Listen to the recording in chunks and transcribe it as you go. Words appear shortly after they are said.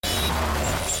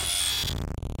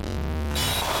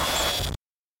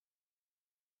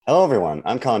Hello, everyone.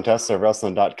 I'm Colin Testa of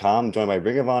Wrestling.com, joined by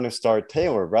Ring of Honor star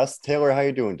Taylor Russ. Taylor, how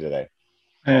you doing today?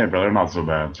 Hey, brother, not so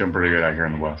bad. Doing pretty good out here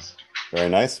in the West. Very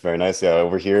nice, very nice. Yeah,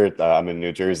 over here, I'm in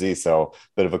New Jersey, so a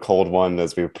bit of a cold one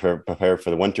as we prepare for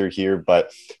the winter here.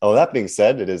 But that being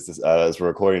said, it is as we're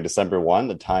recording December 1,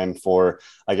 the time for,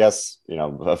 I guess,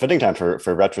 a fitting time for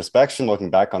retrospection, looking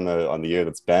back on the year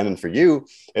that's been. And for you,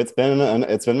 it's been an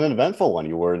eventful one.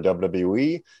 You were in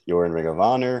WWE, you were in Ring of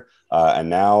Honor, and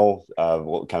now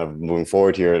kind of moving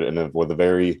forward here with a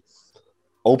very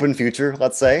open future,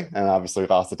 let's say, and obviously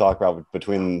we've also to talk about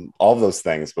between all of those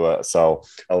things. But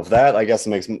with that, I guess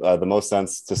it makes the most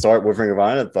sense to start with Ring of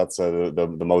Honor. That's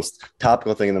the most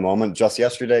topical thing in the moment. Just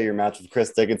yesterday, your match with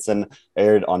Chris Dickinson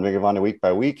aired on Ring of Honor week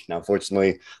by week. Now,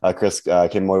 unfortunately, Chris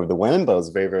came away with the win, but it was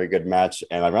a very, very good match.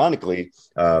 And ironically,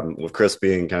 with Chris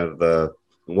being kind of the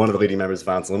one of the leading members of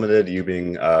Violence Limited, you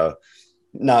being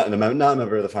not a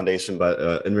member of the foundation,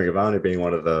 but in Ring of Honor being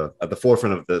one of the at the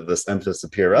forefront of this emphasis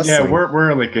of pure Yeah, wrestling.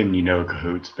 we're like in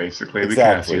cahoots basically. We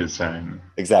kind of see Exactly. the same.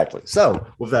 Exactly. So,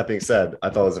 with that being said, I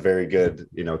thought it was a very good,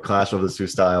 clash of the two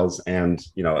styles, and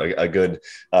a good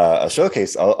a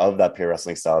showcase of that pure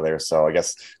wrestling style there. So, I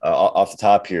guess off the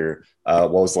top here,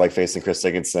 what was it like facing Chris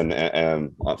Dickinson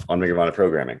and on Ring of Honor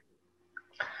programming?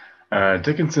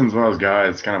 Dickinson's one of those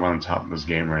guys kind of on top of his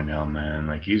game right now, man.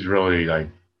 Like he's really like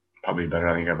probably better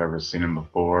than I think I've ever seen him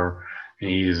before. And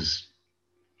he is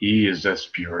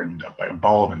just pure and like a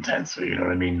ball of intensity, you know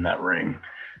what I mean, in that ring.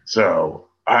 So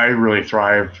I really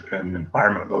thrive in an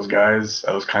environment with those guys,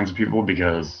 those kinds of people,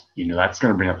 because that's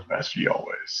gonna bring out the best of you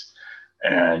always.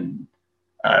 And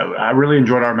I really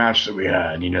enjoyed our match that we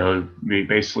had. We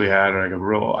basically had like a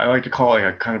real, I like to call it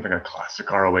like a kind of like a classic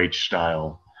ROH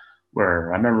style,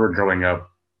 where I remember growing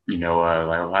up, like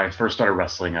when I first started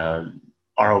wrestling,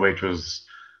 ROH was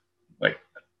like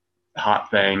the hot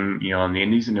thing, in the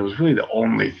Indies, and it was really the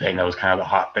only thing that was kind of the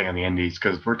hot thing in the Indies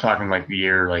because we're talking like the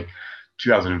year like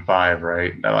 2005,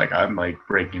 right? That like I'm like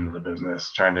breaking into the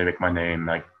business, trying to make my name,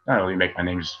 like not only make my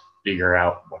name, just figure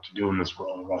out what to do in this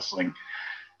world of wrestling.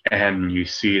 And you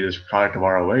see this product of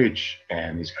ROH,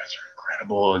 and these guys are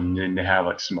incredible. And then they have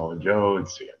like Samoa Joe and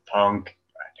CM Punk,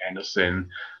 Anderson,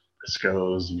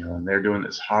 Briscoes, and they're doing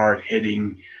this hard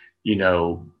hitting,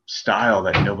 style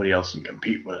that nobody else can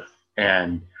compete with.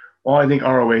 And while I think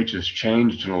ROH has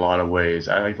changed in a lot of ways,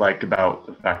 I like about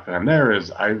the fact that I'm there is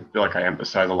I feel like I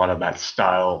emphasize a lot of that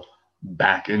style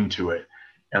back into it.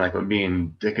 And like what me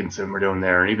and Dickinson were doing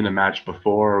there, and even the match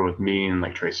before with me and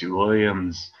like Tracy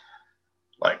Williams,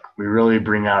 like we really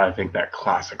bring out, I think, that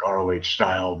classic ROH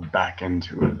style back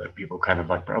into it that people kind of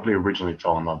like probably originally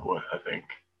fell in love with, I think.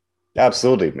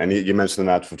 Absolutely. And you mentioned the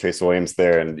match with Trace Williams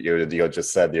there, and you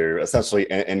just said you're essentially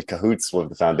in cahoots with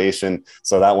the foundation.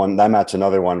 So that match,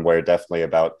 another one where definitely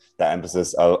about the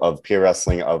emphasis of pure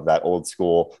wrestling, of that old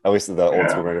school, at least the old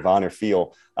school Yeah. Ring of Honor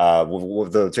feel.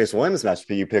 With the Trace Williams match,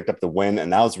 you picked up the win,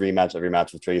 and that was every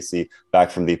match with Tracy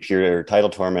back from the pure title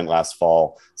tournament last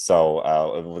fall.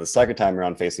 So with the second time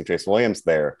around facing Trace Williams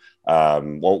there,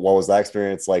 what was that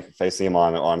experience like facing him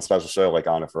on a special show like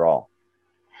Honor for All?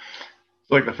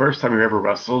 So, like the first time we ever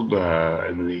wrestled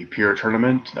in the Pure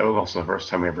tournament, that was also the first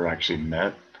time we ever actually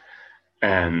met.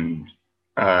 And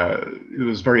it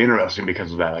was very interesting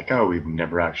because of that. Like, oh, we've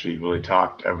never actually really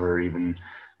talked ever, even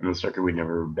in the circuit. We'd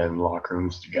never been in locker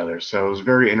rooms together. So it was a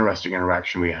very interesting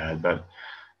interaction we had. But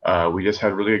we just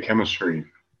had really good chemistry.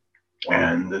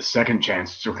 And the second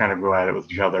chance to kind of go at it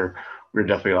with each other, we were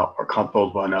definitely a lot more comfortable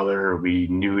with one another. We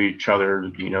knew each other,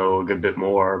 a good bit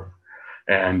more.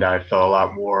 And I felt a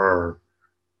lot more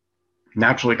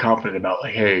naturally confident about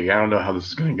like, hey, I don't know how this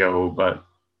is going to go, but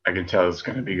I can tell it's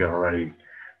going to be good already.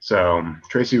 So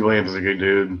Tracy Williams is a good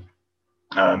dude. Me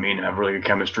and him have really good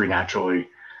chemistry naturally.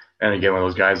 And again, one of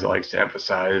those guys that likes to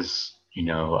emphasize,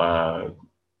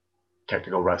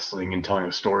 technical wrestling and telling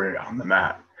a story on the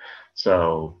mat.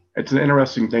 So it's an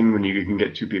interesting thing when you can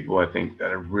get two people, I think,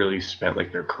 that have really spent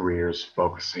like their careers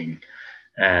focusing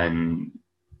and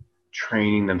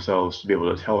training themselves to be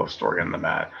able to tell a story on the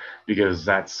mat, because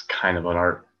that's kind of an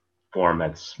art form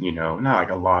that's, not like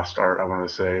a lost art, I want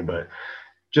to say, but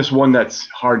just one that's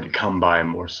hard to come by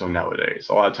more so nowadays.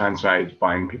 A lot of times I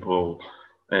find people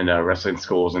in wrestling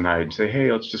schools and I'd say, hey,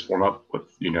 let's just warm up with,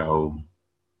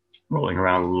 rolling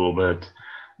around a little bit.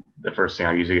 The first thing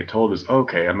I usually get told is,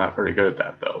 okay, I'm not very good at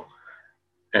that though.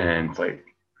 And it's like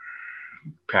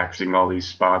practicing all these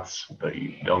spots, but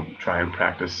you don't try and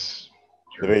practice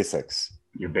The your basics,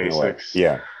 your in a way. basics.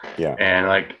 Yeah, yeah. And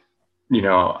like,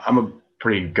 I'm a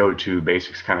pretty go-to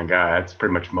basics kind of guy. That's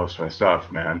pretty much most of my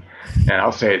stuff, man. And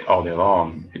I'll say it all day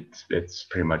long. It's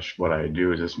pretty much what I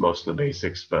do is just most of the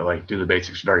basics, but like do the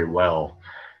basics very well.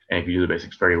 And if you do the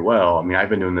basics very well, I mean, I've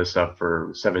been doing this stuff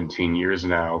for 17 years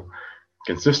now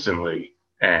consistently.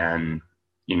 And,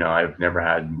 I've never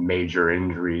had major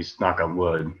injuries, knock on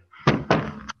wood,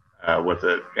 with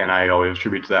it. And I always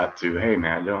attribute to that to, hey,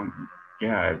 man,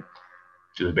 I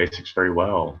do the basics very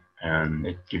well. And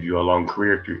it give you a long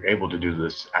career if you're able to do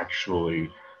this actually,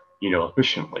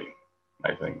 efficiently,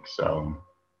 I think. So,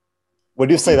 Would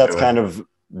you say that's do it. kind of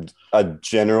a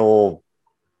general,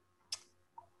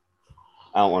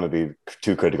 I don't want to be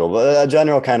too critical, but a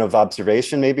general kind of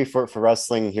observation maybe for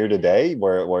wrestling here today,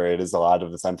 where it is a lot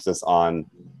of this emphasis on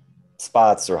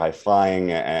spots or high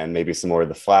flying and maybe some more of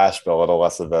the flash, but a little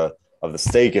less of the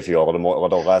stake, if you will, a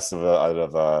little less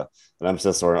an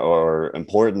emphasis or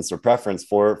importance or preference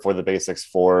for the basics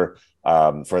for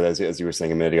as you were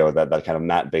saying a minute ago, that kind of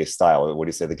mat based style. What do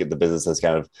you say the business has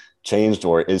kind of changed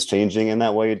or is changing in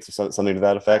that way to something to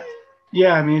that effect?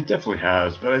 Yeah, I mean, it definitely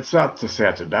has, but it's not to say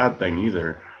it's a bad thing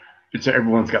either. It's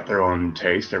everyone's got their own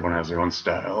taste. Everyone has their own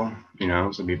style.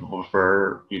 Some people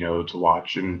prefer, to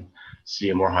watch and see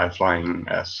a more high flying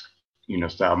esque,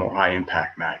 style, more high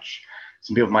impact match.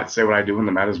 Some people might say what I do when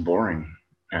the mat is boring.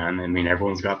 And I mean,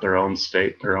 everyone's got their own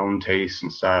state, their own taste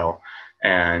and style.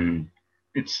 And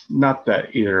it's not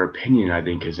that either opinion, I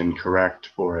think, is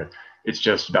incorrect for it. It's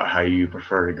just about how you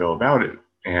prefer to go about it.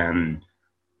 And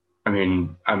I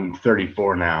mean, I'm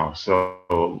 34 now, so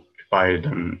if I had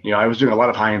done, I was doing a lot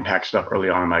of high impact stuff early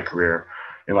on in my career,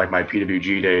 in like my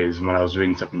PWG days when I was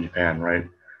doing stuff in Japan, right?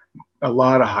 A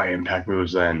lot of high impact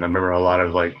moves then. I remember a lot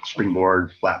of like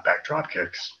springboard flat back drop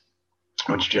kicks,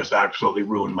 which just absolutely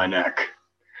ruined my neck.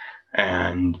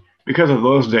 And because of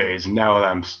those days, now that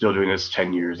I'm still doing this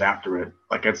 10 years after it,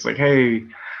 like it's like, hey,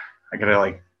 I gotta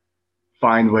like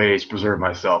find ways to preserve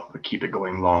myself, but keep it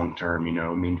going long term,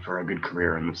 I mean, for a good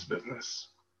career in this business.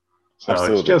 So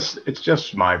Absolutely. it's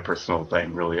just my personal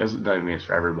thing, really. It doesn't mean it's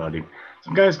for everybody.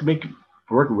 Some guys can make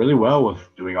work really well with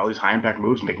doing all these high impact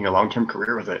moves, making a long term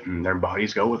career with it, and their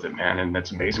bodies go with it, man. And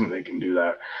it's amazing they can do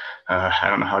that. I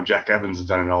don't know how Jack Evans has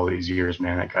done it all these years,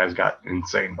 man. That guy's got an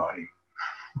insane body.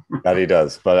 That he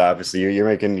does, but obviously you're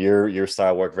making your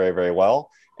style work very very well.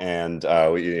 And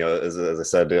as I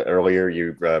said earlier,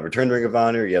 you returned to Ring of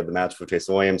Honor. You had the match with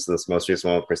Jason Williams, this most recent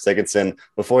one with Chris Dickinson.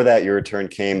 Before that, your return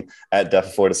came at Death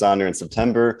Before Dishonor in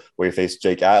September, where you faced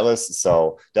Jake Atlas.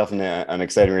 So definitely an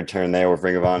exciting return there with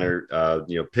Ring of Honor.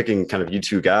 Picking kind of you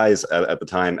two guys at the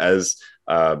time as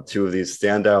two of these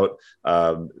standout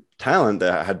talent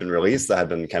that had been released, that had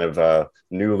been kind of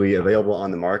newly available on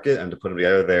the market, and to put them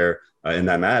together there in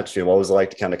that match. What was it like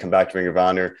to kind of come back to Ring of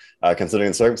Honor, considering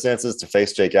the circumstances, to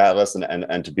face Jake Atlas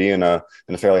and to be in a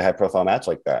fairly high profile match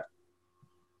like that?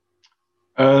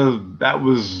 That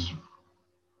was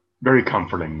very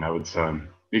comforting, I would say,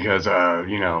 because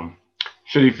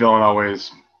shitty feeling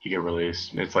always you get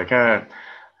released. It's like,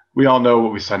 we all know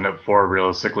what we signed up for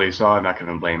realistically, so I'm not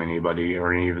going to blame anybody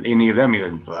or any of them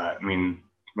even for that. I mean,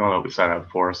 we all know what we signed up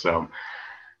for. So,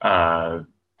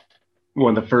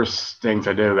 one of the first things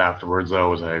I did afterwards,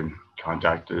 though, was I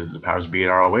contacted the powers be at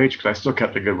ROH because I still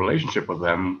kept a good relationship with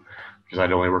them because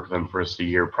I'd only worked with them for just a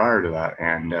year prior to that.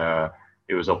 And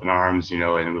it was open arms, and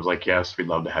it was like, yes, we'd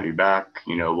love to have you back.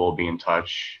 We'll be in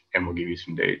touch and we'll give you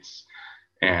some dates.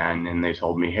 And then they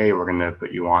told me, hey, we're going to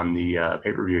put you on the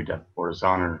pay-per-view Death Before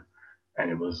Dishonor.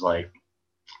 And it was like,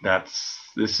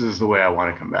 this is the way I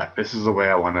want to come back. This is the way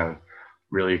I want to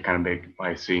really kind of make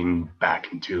my scene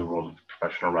back into the world of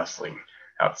professional wrestling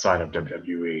outside of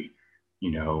WWE.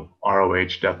 ROH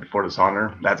Death Before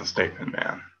Dishonor, that's a statement,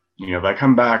 man. If I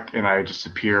come back and I just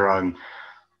appear on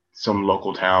some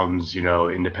local town's,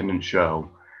 independent show,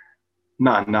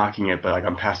 not knocking it, but like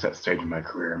I'm past that stage in my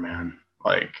career, man.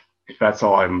 Like if that's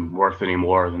all I'm worth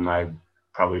anymore, then I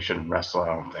probably shouldn't wrestle.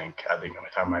 I don't think. I think my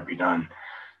time might be done.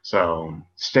 So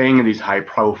staying in these high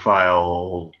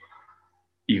profile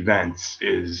events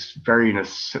is very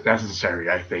necessary,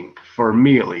 I think, for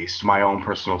me at least, my own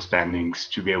personal standings,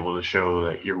 to be able to show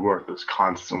that your worth is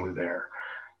constantly there.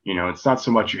 It's not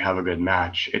so much you have a good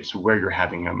match, it's where you're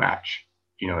having a match.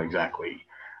 Exactly.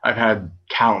 I've had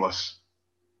countless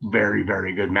very,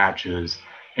 very good matches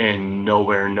in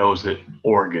nowhere knows it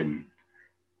Oregon.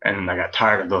 And I got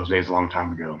tired of those days a long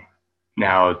time ago.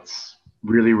 Now it's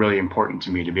really, really important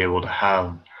to me to be able to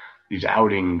have these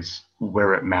outings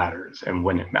where it matters and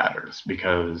when it matters,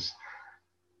 because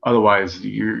otherwise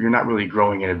you're not really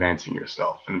growing and advancing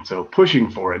yourself. And so pushing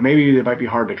for it, maybe it might be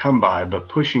hard to come by, but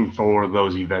pushing for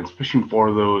those events, pushing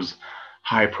for those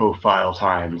high profile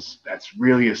times, that's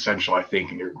really essential, I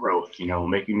think, in your growth,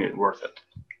 making it worth it.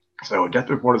 So Death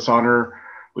Before Dishonor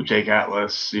with Jake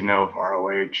Atlas, for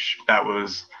ROH, that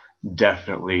was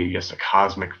definitely just a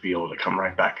cosmic feel to come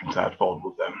right back into that fold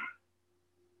with them.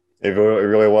 It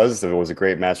really was. It was a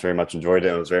great match. Very much enjoyed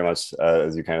it. It was very much,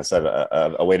 as you kind of said,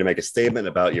 a way to make a statement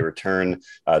about your return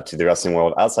to the wrestling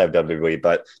world outside of WWE.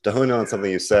 But to hone in on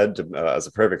something you said as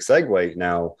a perfect segue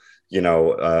now,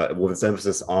 with its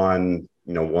emphasis on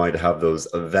wanting to have those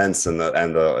events and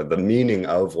the meaning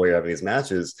of where you're having these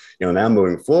matches. Now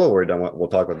moving forward, we'll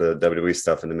talk about the WWE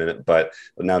stuff in a minute. But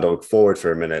now to look forward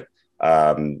for a minute,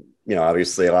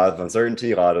 obviously a lot of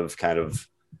uncertainty, a lot of kind of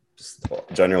just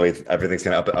generally everything's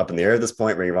kind of up in the air at this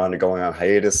point. Ring of Honor going on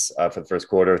hiatus for the first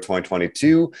quarter of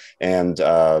 2022, and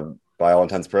by all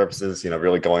intents and purposes,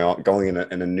 really going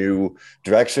in a new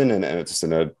direction, and it's just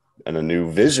in a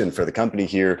new vision for the company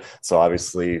here. So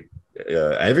obviously.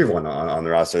 Everyone on the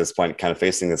roster at this point kind of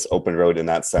facing this open road in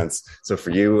that sense. So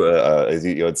for you, as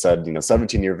you had said,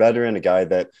 17-year veteran, a guy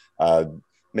that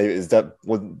maybe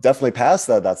will definitely past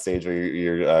that stage where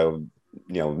you're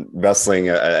wrestling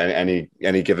at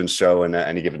any given show in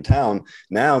any given town.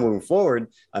 Now moving forward,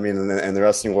 I mean, and the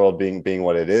wrestling world being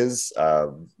what it is,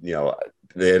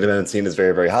 the independent scene is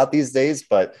very, very hot these days,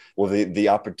 but the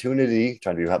opportunity,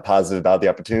 trying to be positive about the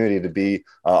opportunity to be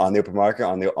on the open market,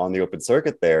 on the open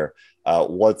circuit there,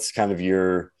 what's kind of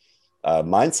your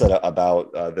mindset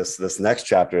about this next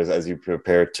chapter as you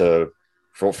prepare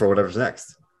for whatever's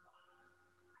next?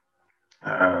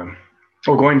 Well,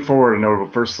 going forward, no,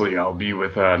 firstly, I'll be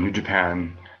with New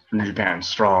Japan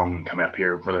Strong coming up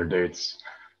here for their dates.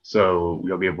 So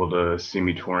you'll be able to see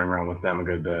me touring around with them a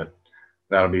good bit.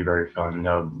 That'll be very fun.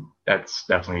 No, that's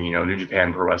definitely, New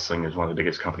Japan Pro Wrestling is one of the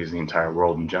biggest companies in the entire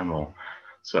world in general.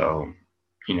 So,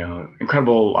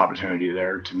 incredible opportunity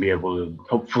there to be able to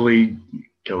hopefully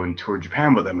go and tour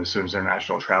Japan with them as soon as their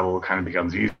national travel kind of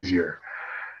becomes easier.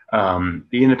 The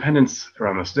independents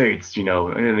around the States,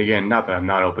 and again, not that I'm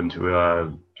not open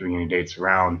to doing any dates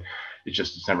around.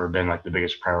 It's never been like the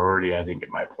biggest priority, I think, at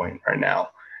my point right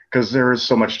now, because there is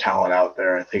so much talent out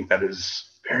there. I think that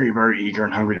is very, very eager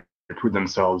and hungry to prove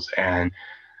themselves, and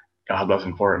God bless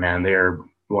them for it, man. They're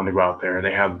willing to go out there.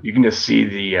 You can just see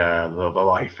the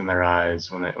life in their eyes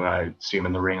when I see them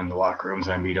in the ring, in the locker rooms,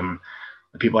 and I meet them.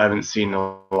 The people I haven't seen in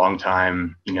a long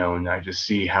time, and I just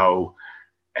see how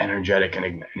energetic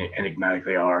and enigmatic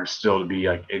they are still to be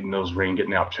like in those ring,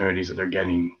 getting the opportunities that they're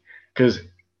getting, because it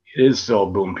is still a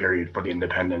boom period for the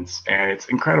independents, and it's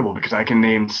incredible because I can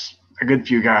name a good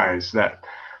few guys that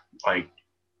like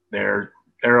they're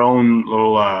their own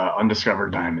little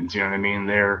undiscovered diamonds. You know what I mean?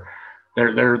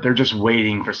 They're just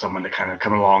waiting for someone to kind of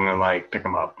come along and like pick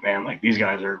them up. And like these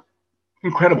guys are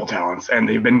incredible talents, and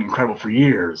they've been incredible for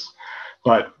years,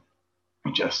 but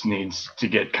it just needs to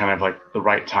get kind of like the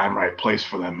right time, right place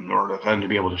for them in order for them to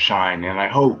be able to shine. And I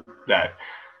hope that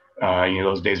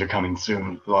those days are coming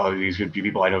soon. A lot of these good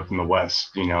people I know from the West,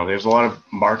 there's a lot of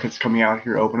markets coming out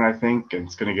here open, I think, and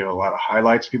it's going to give a lot of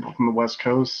highlights to people from the West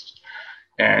Coast.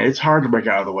 And it's hard to break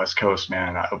out of the West Coast,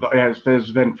 man.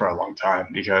 It's been for a long time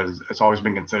because it's always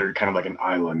been considered kind of like an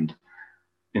island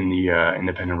in the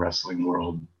independent wrestling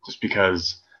world, just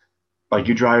because like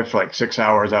you drive for like 6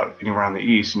 hours out around the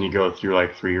East and you go through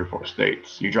like 3 or 4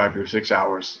 states. You drive through 6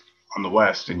 hours on the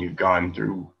West and you've gone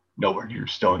through nowhere. You're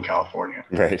still in California.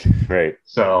 Right.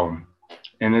 So,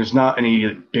 and there's not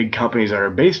any big companies that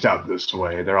are based out this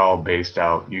way. They're all based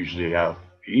out usually out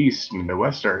East and the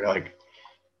West are like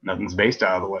nothing's based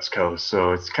out of the West Coast.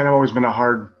 So it's kind of always been a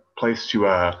hard place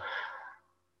to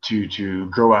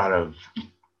grow out of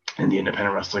in the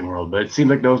independent wrestling world. But it seems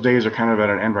like those days are kind of at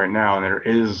an end right now, and there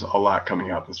is a lot coming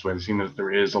out this way. It seems that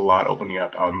there is a lot opening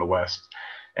up out in the West.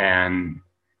 And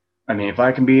I mean, if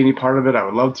I can be any part of it, I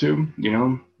would love to,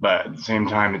 but at the same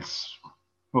time,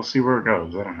 we'll see where it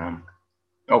goes. I don't know.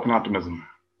 Open optimism.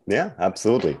 Yeah,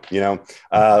 absolutely.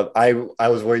 I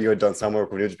was worried you had done some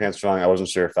work with New Japan Strong. I wasn't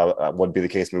sure if that would be the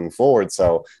case moving forward.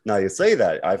 So now you say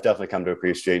that, I've definitely come to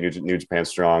appreciate New Japan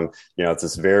Strong. It's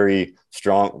this very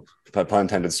strong, pun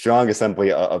intended, strong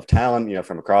assembly of talent,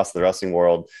 from across the wrestling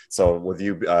world. So with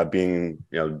you being,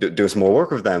 do some more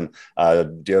work with them,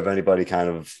 do you have anybody kind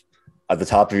of at the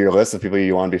top of your list of people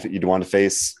you'd want to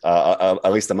face,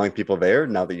 at least among people there,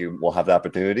 now that you will have the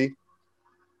opportunity?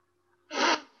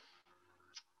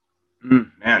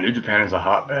 Man, New Japan is a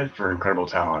hotbed for incredible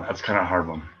talent. That's kind of a hard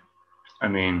one. I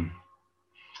mean,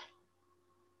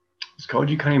 is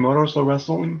Koji Kanemoto still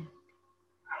wrestling?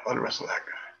 I'd love to wrestle that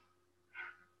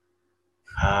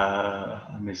guy.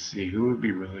 Let me see. Who would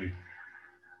be really...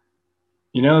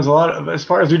 there's a lot of... As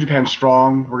far as New Japan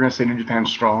Strong, we're going to say New Japan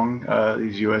Strong.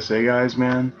 These USA guys,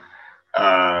 man.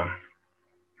 I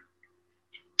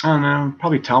don't know.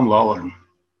 Probably Tom Lawler.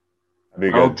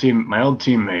 My old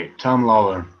teammate, Tom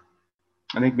Lawler.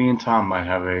 I think me and Tom might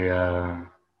have a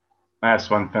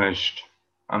last unfinished,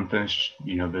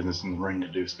 business in the ring to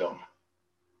do still.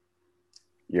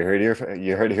 You heard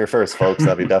it here first, folks.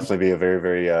 That'd be definitely be a very,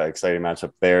 very exciting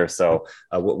matchup there. So,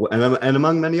 and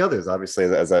among many others, obviously,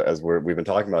 as we've been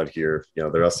talking about here, the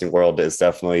wrestling world is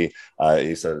definitely,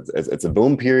 you said it's a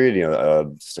boom period.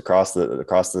 Just across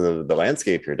the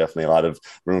landscape here, definitely a lot of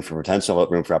room for potential,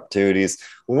 room for opportunities.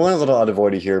 We went a little out of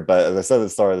order here, but as I said at the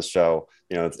start of the show,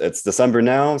 it's December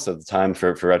now, so it's time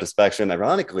for retrospection.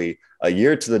 Ironically, a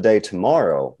year to the day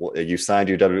tomorrow, you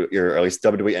signed or at least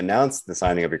WWE announced the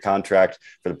signing of your contract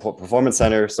for the Performance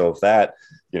Center. So if that,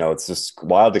 it's just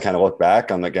wild to kind of look back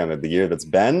on again the year that's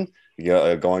been.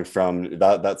 Going from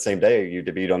that same day, you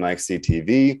debuted on NXT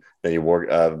TV, then you worked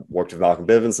with Malcolm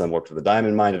Bivens, then worked with the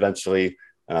Diamond Mine eventually,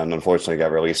 and unfortunately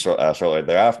got released shortly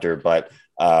thereafter. But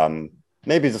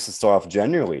maybe just to start off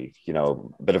generally, a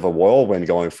bit of a whirlwind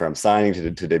going from signing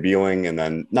to debuting, and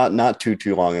then not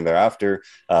too long and thereafter,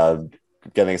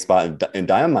 getting a spot in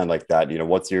Diamond Mine like that.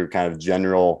 What's your kind of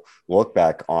general look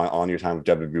back on your time with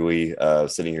WWE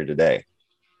sitting here today?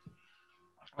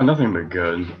 Nothing but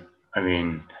good. I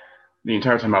mean, the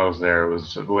entire time I was there,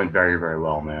 it went very, very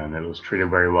well, man. It was treated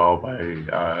very well by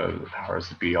the powers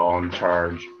that be, all in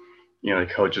charge. The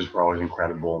coaches were always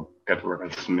incredible. Got to work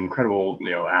with some incredible,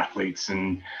 athletes,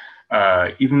 and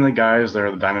even the guys that are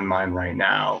the Diamond Mine right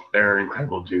now, they're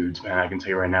incredible dudes, man. I can tell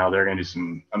you right now, they're going to do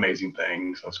some amazing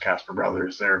things. Those Casper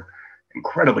brothers, they're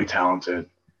incredibly talented.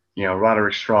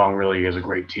 Roderick Strong really is a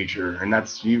great teacher, and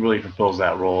he really fulfills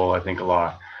that role, I think, a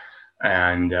lot.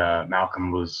 And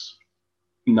Malcolm was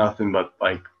nothing but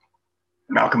like,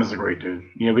 Malcolm is a great dude.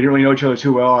 We didn't really know each other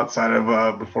too well outside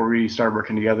of before we started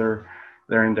working together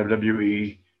there in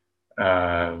WWE.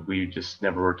 We just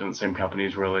never worked in the same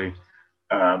companies really,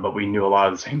 but we knew a lot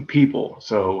of the same people,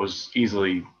 so it was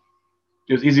easy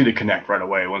to connect right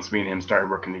away once me and him started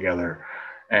working together,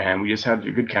 and we just had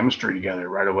good chemistry together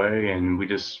right away, and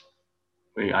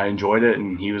I enjoyed it,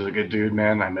 and he was a good dude,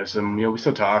 man. I miss him. We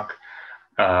still talk.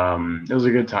 It was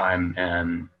a good time,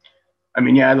 and I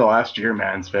mean, yeah, the last year,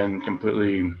 man, it's been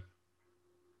completely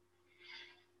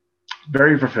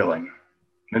very fulfilling.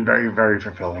 Been very, very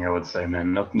fulfilling, I would say,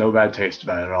 man. No bad taste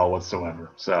about it at all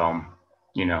whatsoever. So,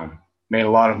 made a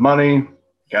lot of money,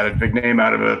 got a big name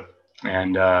out of it,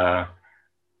 and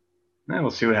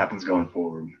we'll see what happens going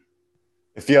forward.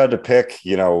 If you had to pick,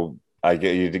 I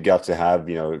get you got to have,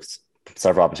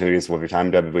 several opportunities with your time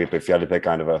in WWE, but if you had to pick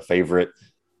kind of a favorite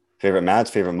match,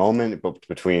 favorite moment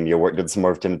between did some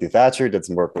work with Timothy Thatcher, did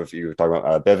some work with, you were talking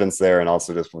about Bivens there, and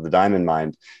also just with the Diamond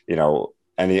Mine,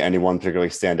 anyone particularly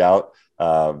stand out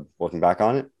looking back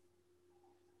on it?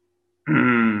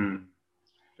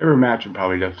 Favorite match would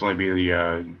probably definitely be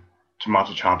the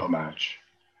Tommaso Ciampa match.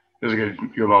 It was a good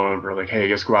moment where like, hey,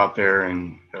 just go out there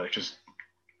and like just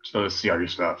let's see all your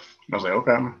stuff. And I was like,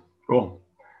 okay, cool.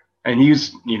 And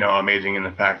he's amazing in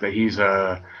the fact that he's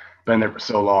been there for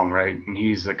so long, right? And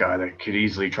he's the guy that could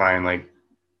easily try and like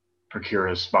procure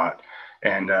his spot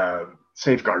and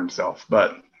safeguard himself.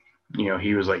 But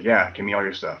he was like, yeah, give me all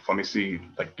your stuff. Let me see,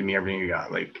 like, give me everything you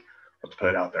got. Like, let's put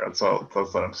it out there. Let's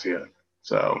let him see it.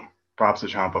 So props to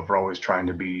Ciampa for always trying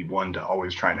to be one to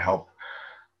always trying to help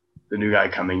the new guy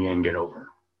coming in get over.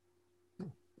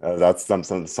 That's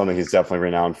something he's definitely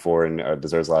renowned for, and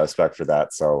deserves a lot of respect for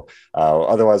that. So,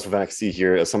 otherwise, with NXT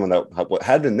here, as someone that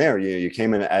had been there, you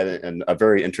came in at a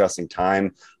very interesting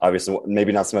time. Obviously,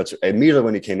 maybe not so much immediately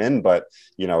when you came in, but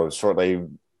shortly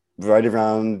right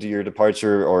around your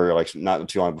departure, or like not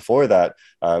too long before that,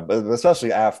 but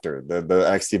especially after the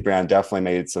NXT brand definitely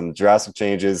made some drastic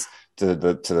changes to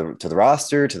the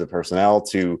roster, to the personnel,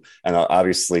 and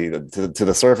obviously to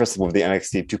the surface with the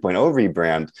NXT 2.0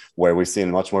 rebrand, where we've seen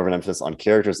much more of an emphasis on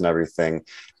characters and everything.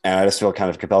 And I just feel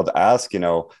kind of compelled to ask, as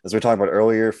we were talking about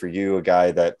earlier, for you, a guy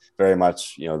that very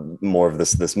much, more of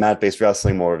this mat-based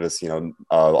wrestling, more of this,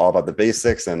 all about the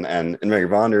basics, and in Ring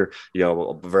of Honor,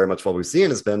 very much what we've seen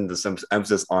has been this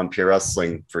emphasis on pure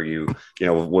wrestling for you.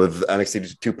 With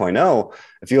NXT 2.0,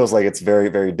 it feels like it's very,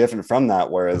 very different from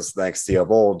that, whereas the NXT of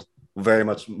old very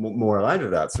much more aligned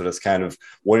with that. So just kind of,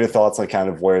 what are your thoughts on kind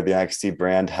of where the NXT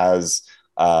brand has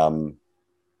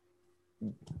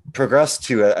progressed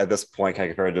to at this point, kind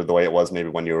of compared to the way it was maybe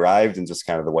when you arrived, and just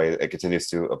kind of the way it continues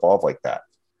to evolve like that?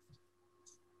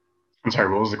 I'm sorry,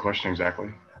 what was the question exactly?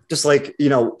 Just like,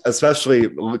 especially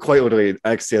quite literally,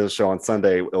 NXT has a show on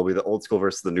Sunday. It'll be the old school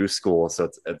versus the new school. So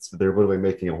it's they're literally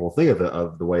making a whole thing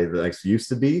of the way the NXT used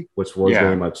to be, which was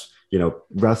very much,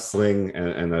 wrestling.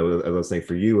 And I was saying,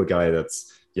 for you, a guy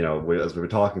that's, as we were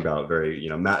talking about, very,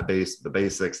 mat based, the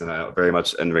basics, and very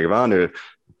much in Ring of Honor,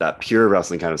 that pure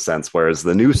wrestling kind of sense, whereas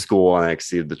the new school on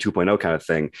NXT, the 2.0 kind of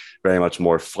thing, very much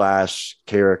more flash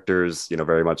characters,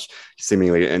 very much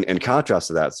seemingly in contrast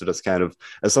to that. So just kind of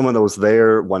as someone that was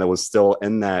there when it was still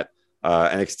in that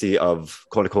NXT of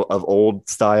quote unquote of old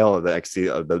style, the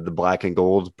NXT the black and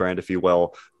gold brand, if you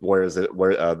will, where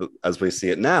as we see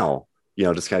it now,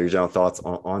 just kind of your general thoughts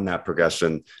on that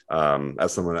progression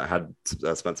as someone that had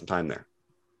spent some time there.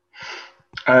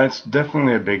 It's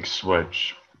definitely a big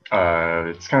switch.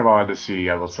 It's kind of odd to see,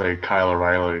 I will say, Kyle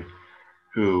O'Reilly,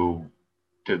 who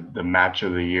did the match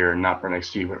of the year, not for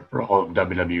NXT, but for all of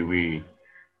WWE,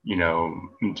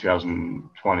 in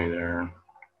 2020 there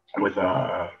with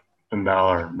Finn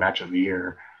Balor, match of the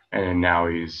year. And now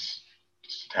he's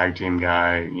just a tag team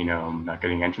guy, not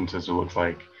getting entrances, it looks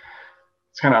like.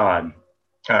 It's kind of odd.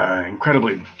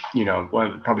 Incredibly,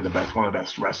 one of the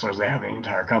best wrestlers they have in the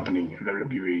entire company,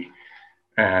 WWE.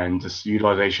 And just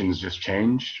utilizations just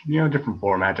changed, different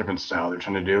format, different style they're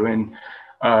trying to do. And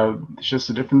it's just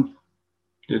a different,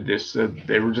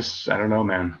 they were just, I don't know,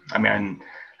 man. I mean,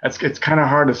 it's kind of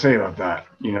hard to say about that.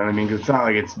 You know what I mean? 'Cause it's not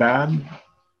like it's bad.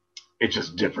 It's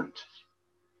just different.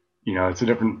 It's a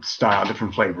different style,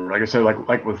 different flavor. Like I said,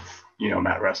 like with,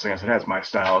 Matt Wrestling, I said, that's my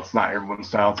style. It's not everyone's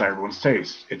style. It's not everyone's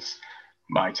taste. It's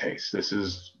my taste. This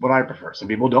is what I prefer. Some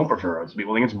people don't prefer it. Some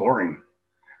people think it's boring.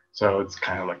 So it's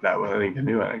kind of like that with, I think, the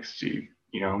new NXT.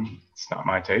 It's not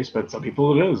my taste, but some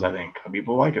people it is, I think. Some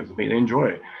people like it. They enjoy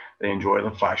it. They enjoy the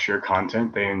flashier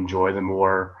content. They enjoy the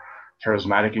more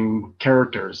charismatic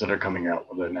characters that are coming out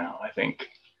with it now, I think.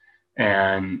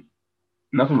 And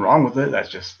nothing wrong with it.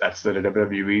 That's the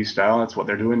WWE style. That's what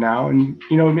they're doing now. And,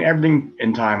 everything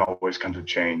in time always comes with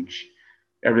change.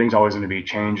 Everything's always going to be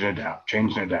change and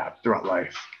adapt throughout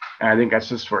life. And I think that's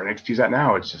just where NXT's at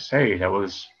now. It's just, hey, that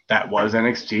was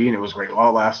NXT and it was great while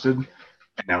it lasted.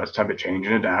 And now it's time to change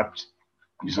and adapt,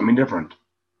 and do something different.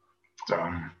 So,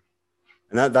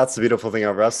 and that's the beautiful thing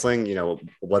of wrestling,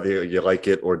 whether you like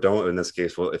it or don't. In this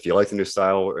case, well, if you like the new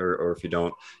style or if you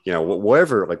don't,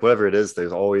 whatever it is,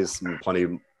 there's always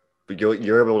plenty.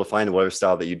 You're able to find whatever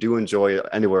style that you do enjoy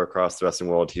anywhere across the wrestling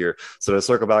world here. So to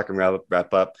circle back and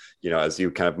wrap up, as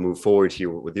you kind of move forward here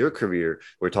with your career,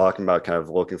 we're talking about kind of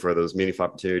looking for those meaningful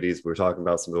opportunities. We're talking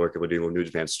about some of the work that we're doing with New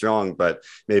Japan Strong, but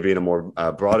maybe in a more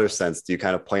broader sense, do you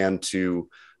kind of plan to,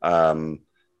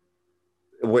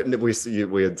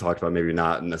 we had talked about maybe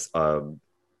not in this,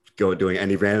 doing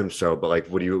any random show, but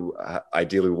would you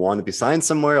ideally want to be signed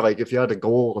somewhere? Like if you had a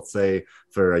goal, let's say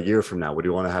for a year from now, would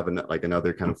you want to have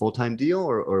another kind of full-time deal,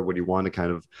 or would you want to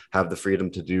kind of have the freedom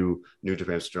to do New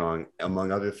Japan Strong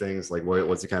among other things?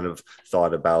 What's the kind of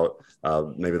thought about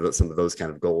maybe some of those kind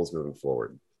of goals moving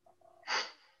forward?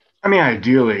 I mean,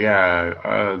 ideally, yeah,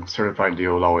 a certified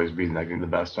deal would always be, I think, the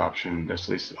best option. That's at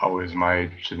least always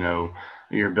to know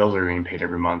your bills are being paid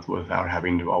every month without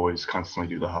having to always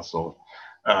constantly do the hustle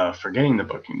for getting the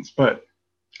bookings. But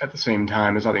at the same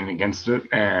time, there's nothing against it.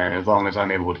 And as long as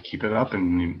I'm able to keep it up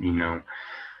and,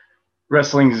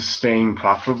 wrestling is staying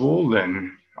profitable,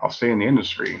 then I'll stay in the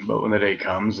industry. But when the day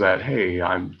comes that, hey,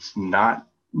 I'm not,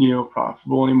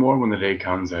 profitable anymore, when the day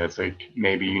comes that it's like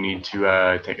maybe you need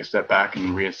to take a step back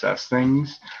and reassess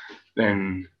things,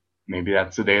 then maybe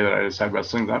that's the day that I decide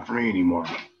wrestling's not for me anymore.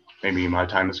 Maybe my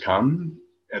time has come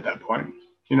at that point,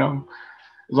 as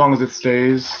long as it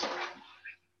stays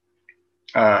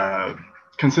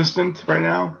consistent right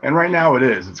now. And right now it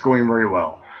is. It's going very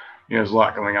well. There's a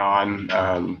lot going on.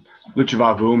 Lucha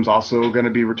Vavoom's also going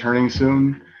to be returning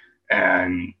soon.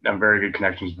 And I'm very good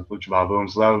connections with Lucha Vavoom.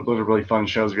 So those are really fun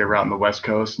shows if you're ever out on the West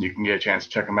Coast and you can get a chance to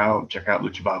check them out. Check out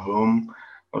Lucha Vavoom.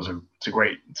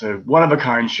 It's a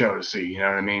one-of-a-kind show to see. You know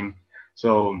what I mean?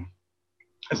 So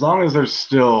as long as there's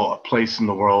still a place in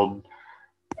the world,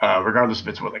 regardless if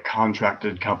it's with a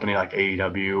contracted company like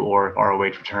AEW, or if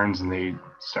ROH returns and they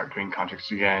start doing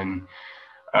contracts again,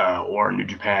 or New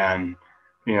Japan,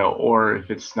 or if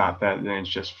it's not that, then it's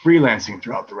just freelancing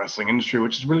throughout the wrestling industry,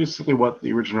 which is really simply what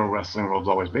the original wrestling world is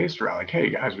always based around. Like, hey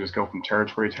guys, we just go from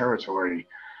territory to territory,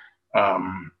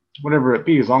 whatever it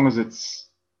be, as long as it's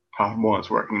profitable and it's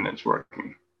working, then it's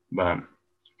working. But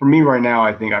for me right now,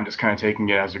 I think I'm just kind of taking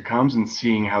it as it comes and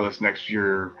seeing how this next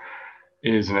year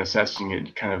is and assessing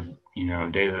it kind of,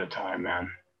 day at a time, man.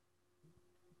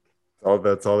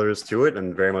 That's all there is to it,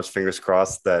 and very much fingers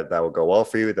crossed that will go well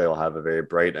for you. That will have a very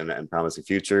bright and promising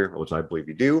future, which I believe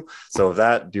you do. So with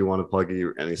that, do you want to plug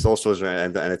any socials or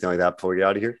anything like that before we get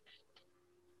out of here?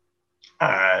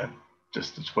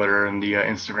 Just the Twitter and the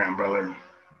Instagram, brother,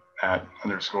 at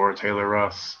 _Taylor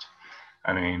Rust.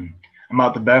 I mean, I'm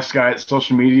not the best guy at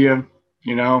social media,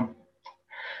 but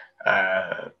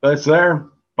it's there.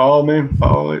 Follow me,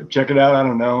 check it out. I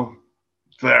don't know.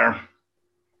 There.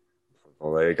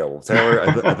 Well, there you go. Well, Taylor,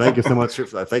 I thank you so much.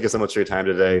 I thank you so much for your time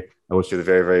today. I wish you the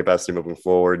very, very best in moving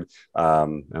forward.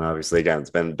 And obviously, again,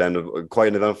 it's been quite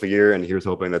an eventful year, and here's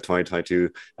hoping that 2022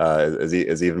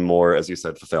 is even more, as you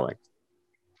said, fulfilling.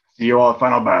 See you all at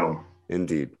Final Battle.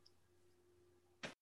 Indeed.